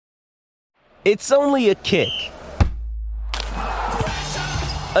It's only a kick,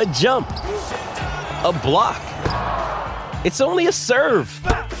 a jump, a block. It's only a serve.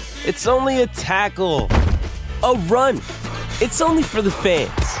 It's only a tackle, a run. It's only for the fans.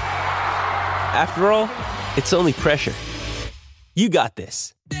 After all, it's only pressure. You got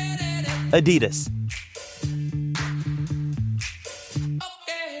this. Adidas.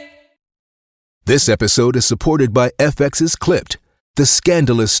 This episode is supported by FX's Clipped, the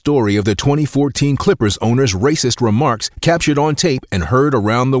scandalous story of the 2014 Clippers owner's racist remarks captured on tape and heard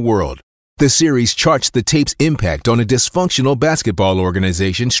around the world. The series charts the tape's impact on a dysfunctional basketball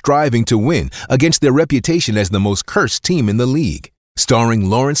organization striving to win against their reputation as the most cursed team in the league. Starring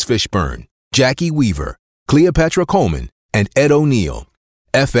Lawrence Fishburne, Jackie Weaver, Cleopatra Coleman, and Ed O'Neill.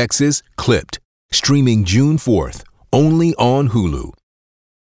 FX's Clipped, streaming June 4th, only on Hulu.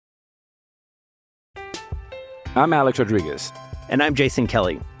 I'm Alex Rodriguez. And I'm Jason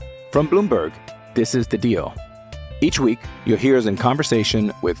Kelly. From Bloomberg, this is The Deal. Each week, you'll hear us in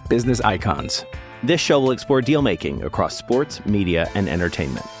conversation with business icons. This show will explore deal-making across sports, media, and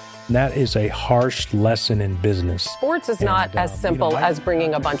entertainment. That is a harsh lesson in business. Sports is not as simple as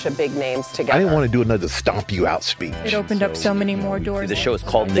bringing a bunch of big names together. I didn't want to do another stomp you out speech. It opened up so many more doors. The show is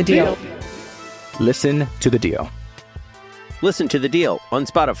called The Deal. Listen to The Deal. Listen to The Deal on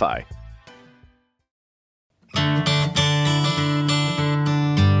Spotify.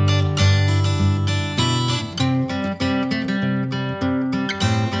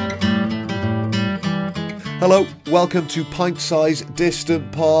 Hello, welcome to Pint Size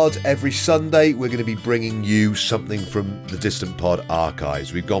Distant Pod. Every Sunday we're going to be bringing you something from the Distant Pod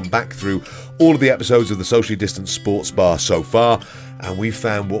archives. We've gone back through all of the episodes of the Socially Distant Sports Bar so far, and we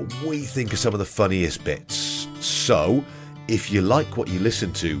found what we think are some of the funniest bits. So, if you like what you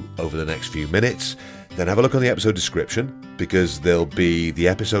listen to over the next few minutes, then have a look on the episode description, because there'll be the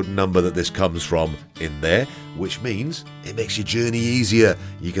episode number that this comes from in there, which means it makes your journey easier.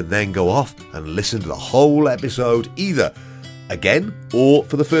 You can then go off and listen to the whole episode, either again or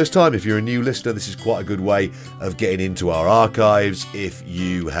for the first time. If you're a new listener, this is quite a good way of getting into our archives. If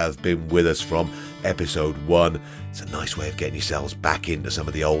you have been with us from episode 1, it's a nice way of getting yourselves back into some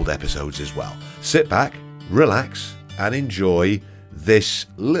of the old episodes as well. Sit back, relax, and enjoy this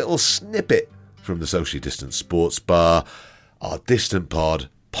little snippet from the Socially Distant Sports Bar, our Distant Pod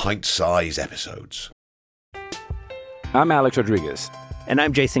pint-size episodes. I'm Alex Rodriguez. And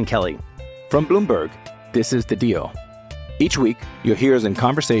I'm Jason Kelly. From Bloomberg, this is The Deal. Each week, you'll hear us in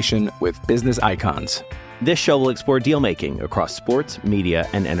conversation with business icons. This show will explore deal-making across sports, media,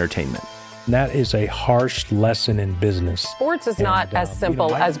 and entertainment. That is a harsh lesson in business. Sports is not as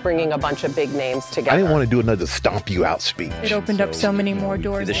simple as bringing a bunch of big names together. I didn't want to do another stomp you out speech. It opened up so many more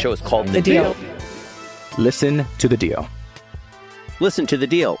doors. The show is called The Deal. Listen to The Deal. Listen to The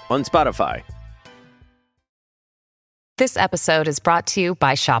Deal on Spotify. This episode is brought to you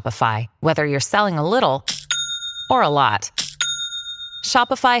by Shopify. Whether you're selling a little or a lot,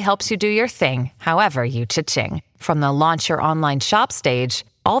 Shopify helps you do your thing, however you cha-ching. From the launch your online shop stage,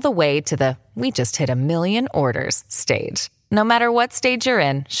 all the way to the we just hit 1 million orders stage. No matter what stage you're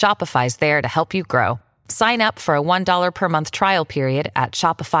in, Shopify's there to help you grow. Sign up for a $1 per month trial period at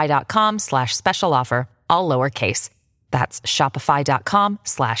shopify.com/special offer, all lowercase. That's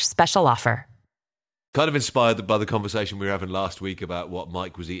shopify.com/special offer. Kind of inspired by the conversation we were having last week about what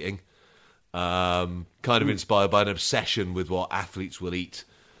Mike was eating. Kind of inspired by an obsession with what athletes will eat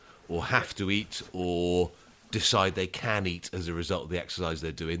or have to eat or decide they can eat as a result of the exercise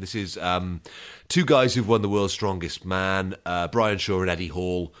they're doing. This is two guys who've won the world's strongest man, Brian Shaw and Eddie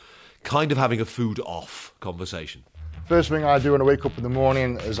Hall, kind of having a food off conversation. First thing I do when I wake up in the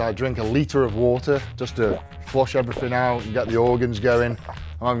morning is I drink a litre of water just to flush everything out and get the organs going.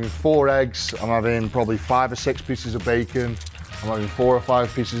 I'm having 4 eggs, I'm having probably 5 or 6 pieces of bacon, I'm having 4 or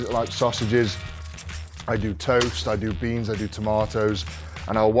 5 pieces of sausages. I do toast, I do beans, I do tomatoes,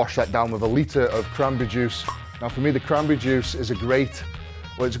 and I'll wash that down with a litre of cranberry juice. Now for me the cranberry juice is it's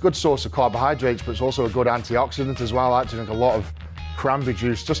a good source of carbohydrates, but it's also a good antioxidant as well. I like to drink a lot of cranberry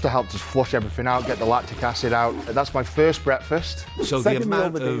juice just to help just flush everything out, get the lactic acid out. That's my first breakfast. So the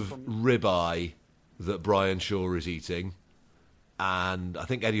amount of ribeye that Brian Shaw is eating, and I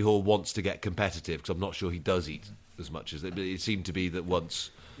think Eddie Hall wants to get competitive because I'm not sure he does eat as much as it seemed to be that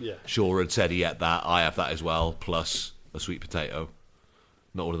once Shaw had said he ate that, I have that as well, plus a sweet potato.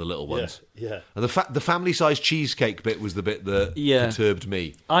 Not one of the little ones. Yeah. And the family-sized cheesecake bit was the bit that perturbed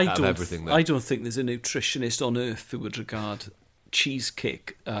me out of everything there. I don't think there's a nutritionist on earth who would regard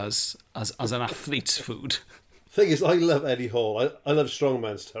cheesecake as an athlete's food. Thing is, I love Eddie Hall. I love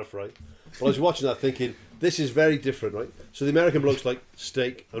strongman stuff, right? Well, I was watching that thinking, This is very different, right? So the American bloke's like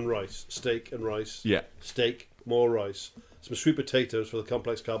steak and rice, Yeah. steak, more rice, some sweet potatoes for the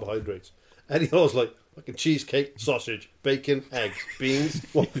complex carbohydrates. Eddie Hall's like fucking cheesecake, sausage, bacon, eggs, beans.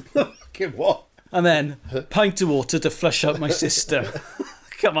 What? Fucking what? And then pint of water to flush out my system.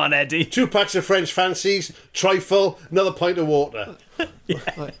 Come on, Eddie. 2 packs of French fancies, trifle, another pint of water.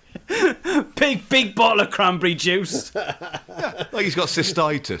 Big bottle of cranberry juice. Like he's got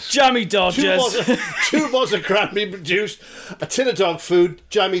cystitis. Jammy Dodgers. 2 bottles of cranberry juice, a tin of dog food,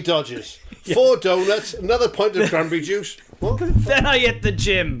 jammy Dodgers. 4 donuts, another pint of cranberry juice. What? Then I hit the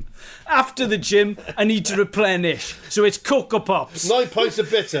gym. After the gym, I need to replenish. So it's Cocoa Pops. 9 pints of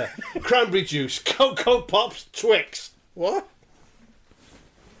bitter, cranberry juice, Cocoa Pops, Twix. What?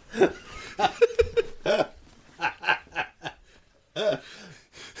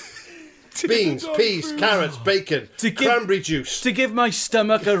 Beans, peas, carrots, bacon, cranberry juice. To give my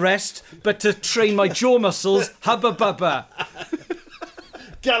stomach a rest, but to train my jaw muscles, hubba bubba.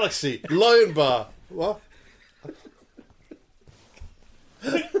 Galaxy, Lion Bar. What?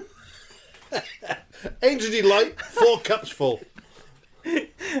 Angel Delight, 4 cups full.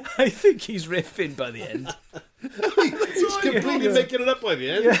 I think he's riffing by the end. He's completely making it up by the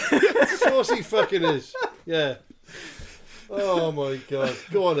end. Of course he fucking is. Yeah. Oh my God.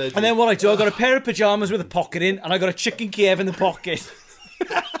 Go on, Ed. And then what I do, I got a pair of pyjamas with a pocket in, and I got a chicken Kiev in the pocket.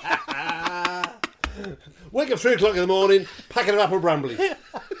 Wake up 3 o'clock in the morning, packet of apple Brambleys.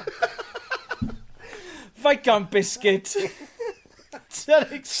 Viscount biscuit.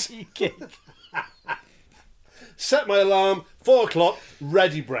 Cheesecake. Set my alarm, 4 o'clock,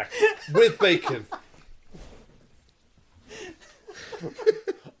 ready breakfast with bacon.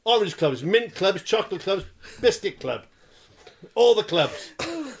 Orange clubs, mint clubs, chocolate clubs, biscuit club. All the clubs.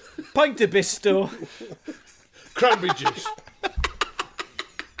 Pint of Bisto. Cranberry juice.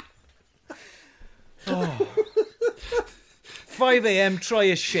 Oh. 5 a.m, try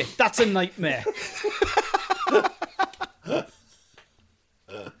a shit. That's a nightmare.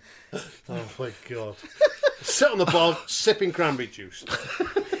 Oh my God. Sit on the bog, sipping cranberry juice.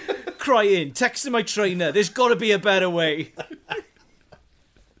 Crying, texting my trainer, there's got to be a better way.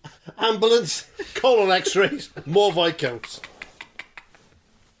 Ambulance, colon x-rays, more Viscounts.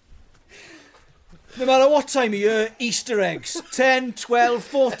 No matter what time of year, Easter eggs. 10, 12,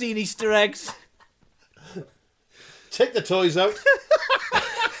 14 Easter eggs. Take the toys out.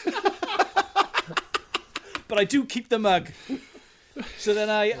 But I do keep the mug. So then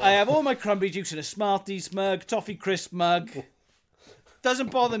I have all my cranberry juice in a Smarties mug, Toffee Crisp mug.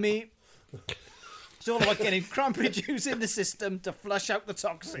 Doesn't bother me. It's all about getting cranberry juice in the system to flush out the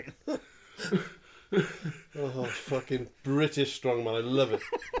toxin. Oh, fucking British strongman. I love it.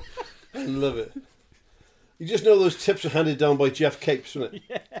 I love it. You just know those tips are handed down by Jeff Capes, isn't it?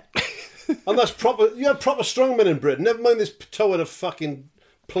 Yeah. And that's proper. You have proper strongmen in Britain. Never mind this toe in a fucking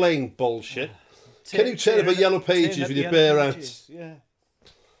plane bullshit. Can you tear up a Yellow Pages with your bare hands? Yeah.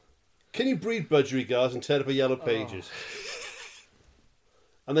 Can you breed budgerigars and tear up a Yellow Pages?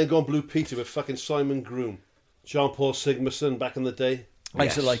 And then go on Blue Peter with fucking Simon Groom, Jean-Paul Sigmarsson back in the day. I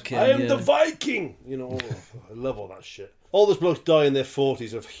used to like him. I am the Viking. You know, I love all that shit. All those blokes die in their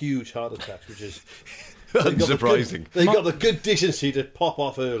 40s of huge heart attacks, which is unsurprising. They got the good decency to pop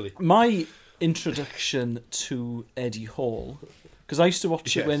off early. My introduction to Eddie Hall, because I used to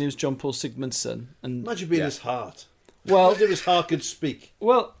watch it when he was John Paul Sigmarsson. And imagine being his heart. Well, imagine if his heart could speak.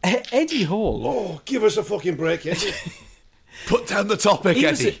 Well, Eddie Hall. Oh, give us a fucking break, Eddie. Put down the topic,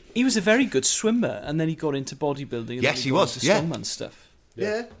 Eddie. He was a very good swimmer, and then he got into bodybuilding. And yes, he was. Strongman stuff.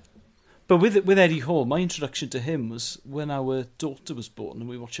 Yeah. But with Eddie Hall, my introduction to him was when our daughter was born, and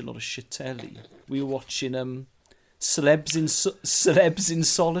we watched a lot of shit telly. We were watching Celebs in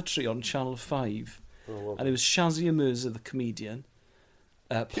Solitary on Channel 5, and it was Shazia Mirza, the comedian,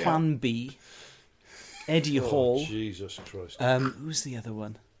 Plan B, Eddie Hall. Jesus Christ! Who was the other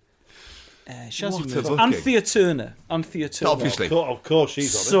one? Shazia Mirza. Anthea Turner. Obviously. Of course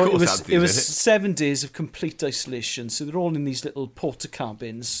she's on it. So it was 7 days of complete isolation. So they're all in these little porta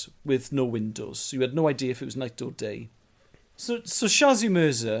cabins with no windows. So you had no idea if it was night or day. So Shazia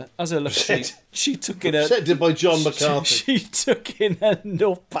Mirza, as a luxury, she took in Presented by John McCarthy. She took in a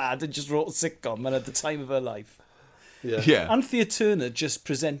notepad and just wrote a sitcom, and at the time of her life. Yeah. Anthea Turner just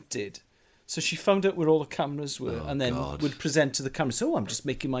presented. So she found out where all the cameras were and then would present to the camera. So I'm just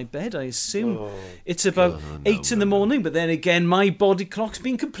making my bed, I assume. It's about 8 in the morning, but then again, my body clock's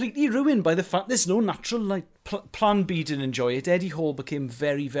been completely ruined by the fact there's no natural light. Plan B didn't enjoy it. Eddie Hall became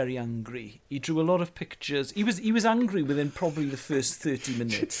very, very angry. He drew a lot of pictures. He was angry within probably the first 30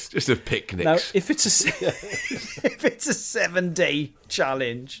 minutes. Just of picnics. Now, if it's a 7-day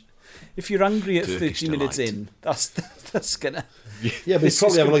challenge, if you're hungry at Turkish 30 minutes delight. in, that's gonna. Yeah, but he's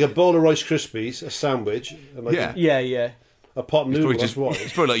probably having like a bowl of Rice Krispies, a sandwich, and like yeah. a pot It's noodle. probably, That's what.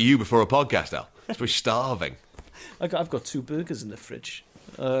 it's probably like you before a podcast, Al. It's probably starving. I've got 2 burgers in the fridge,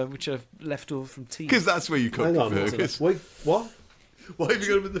 which I've left over from tea. Because that's where you cook Hang on, burgers. wait, what? Why have you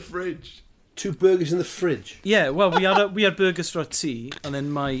got them in the fridge? 2 burgers in the fridge. Yeah, well, we had burgers for our tea, and then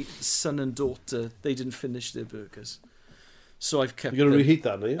my son and daughter, they didn't finish their burgers, so I've kept. You're going to them. reheat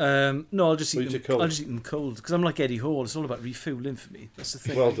that, are you? No, I'll just Or eat you them. take cold? I'll just eat them cold because I'm like Eddie Hall. It's all about refueling for me. That's the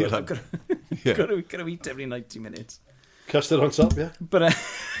thing. Well done. I've got to eat every 90 minutes. Custard on top, yeah. But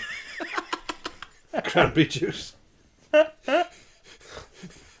cranberry juice.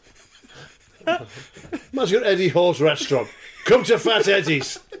 Imagine Eddie Hall's restaurant. Come to Fat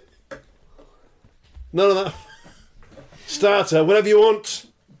Eddie's. None of that. Starter, whatever you want.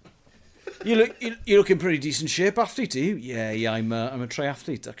 you look in pretty decent shape, athlete, are you? Yeah. I'm a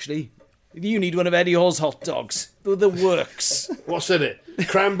triathlete actually. You need one of Eddie Hall's hot dogs. They're the works. What's in it?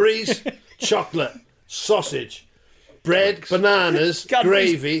 Cranberries, chocolate, sausage, bread, bananas,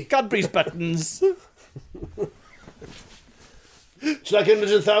 gravy. Cadbury's buttons. Do you like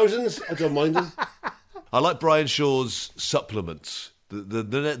hundreds and thousands? I don't mind them. I like Brian Shaw's supplements.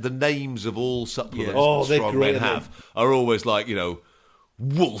 The names of all supplements they're that great, strongmen have are always like,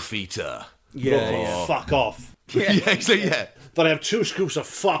 Wolf Eater. Yeah. Fuck off. Yeah. But I have 2 scoops of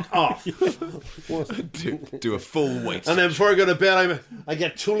fuck off. do a full weight. And then before I go to bed, I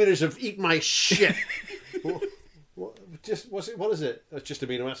get 2 litres of eat my shit. What is it? That's just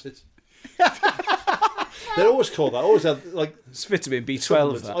amino acids. They're always called that. Always have like it's vitamin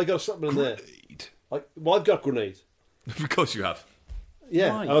B12. I got a supplement in there. I've got Grenade. Of course you have.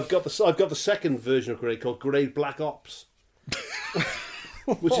 Yeah, Right. and I've got the second version of Grenade called Grenade Black Ops,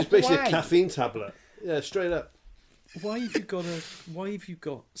 which is basically a caffeine tablet. Yeah, straight up. Why have you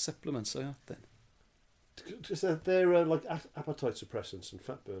got supplements like that then? Because they're like appetite suppressants and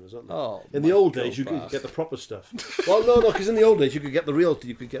fat burners, aren't they? Oh, in the old days, you could get the proper stuff. Well, no, because in the old days you could get the real.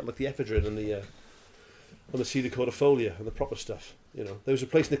 You could get like the ephedrine and the cedar-cordifolia and the proper stuff. There was a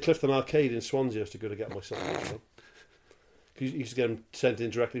place in the Clifton Arcade in Swansea I used to go to get my supplements. You used to get them sent in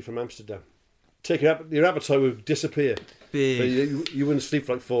directly from Amsterdam. Your appetite would disappear. Big. You wouldn't sleep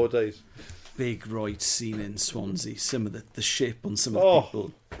for like 4 days. Big right scene in Swansea. Some of the shape on some of the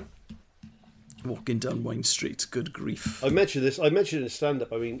people walking down Wine Street. Good grief. I mentioned this. I mentioned it in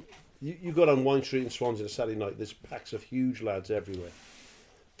stand-up. I mean, you go down Wine Street in Swansea on a Saturday night. There's packs of huge lads everywhere.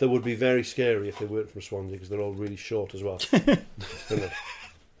 That would be very scary if they weren't from Swansea because they're all really short as well.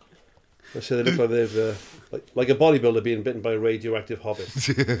 I say they look like they've like a bodybuilder being bitten by a radioactive hobbit.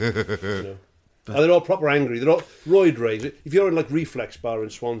 And they're all proper angry. They're all roid rage. If you're in like Reflex Bar in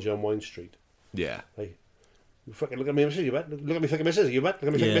Swansea on Wine Street, yeah, like, you fucking look at me, missus, you bet. Look at me, fucking missus, you bet.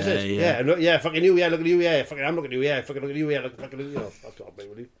 Look at me, fucking missus. Yeah. Yeah, fucking you, yeah. Look at you, yeah. Fucking I'm looking at you, yeah. Fucking look at you, yeah. Fucking look at you. Fuck off, mate,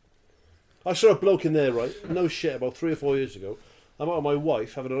 will you? I saw a bloke in there, right? No shit, about 3 or 4 years ago. I'm out with my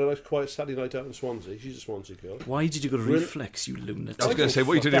wife having a nice quiet Saturday night out in Swansea. She's a Swansea girl. Why did you go to Reflex, you lunatic? I was going to say,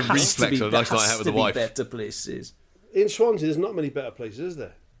 what are you doing in Reflex on a nice night out with the wife? There has to be better places. In Swansea, there's not many better places, is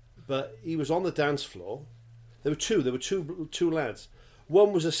there? But he was on the dance floor. There were two lads.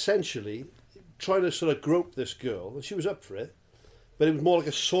 One was essentially trying to sort of grope this girl, and she was up for it. But it was more like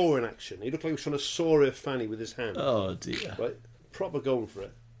a sawing action. He looked like he was trying to saw her fanny with his hand. Oh dear! Right, proper going for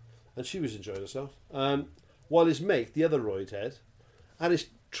it, and she was enjoying herself. While his mate, the other roid head, had his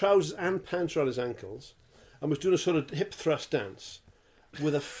trousers and pants around his ankles, and was doing a sort of hip thrust dance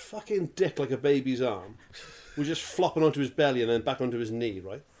with a fucking dick like a baby's arm, was just flopping onto his belly and then back onto his knee.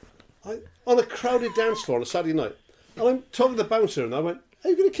 Right, on a crowded dance floor on a Saturday night, and I'm talking to the bouncer, and I went, "Are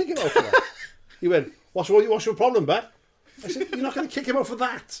you going to kick him out for that?" He went, "What's your problem, Bat?" I said, "You're not going to kick him out for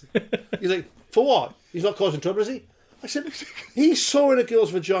that." He's like, "For what? He's not causing trouble, is he?" I said, "He's sawing a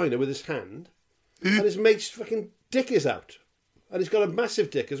girl's vagina with his hand, and his mate's fucking dick is out, and he's got a massive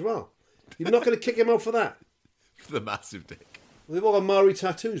dick as well. You're not going to kick him out for that." The massive dick. Well, they've all got Maori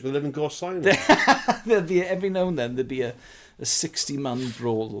tattoos, but they live in Gorse Sign. There'll be every now and then there'll be a 60-man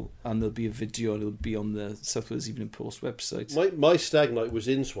brawl, and there'll be a video, and it'll be on the South Wales Evening Post website. My stag night was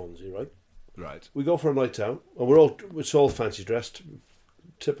in Swansea, right? Right. We go for a night out, and it's all fancy dressed,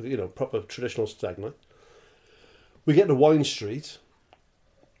 typical, proper traditional stag night. We get to Wine Street,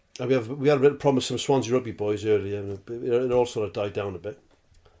 and we had a bit of promise from Swansea rugby boys earlier, and it all sort of died down a bit.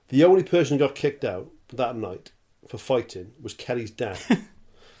 The only person who got kicked out that night for fighting was Kelly's dad.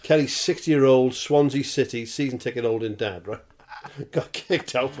 Kelly's 60-year-old Swansea City season ticket holding dad, right? Got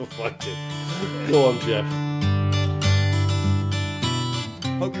kicked out for fighting. Go on, Jeff.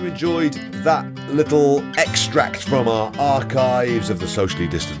 Hope you enjoyed that little extract from our archives of the Socially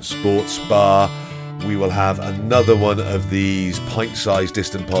Distant Sports Bar. We will have another one of these pint-sized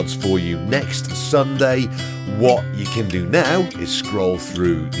Distant Pods for you next Sunday. What you can do now is scroll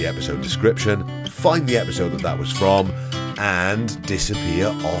through the episode description, find the episode that was from, and disappear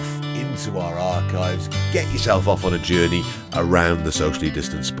off into our archives. Get yourself off on a journey around the Socially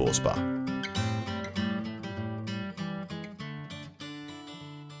Distant Sports Bar.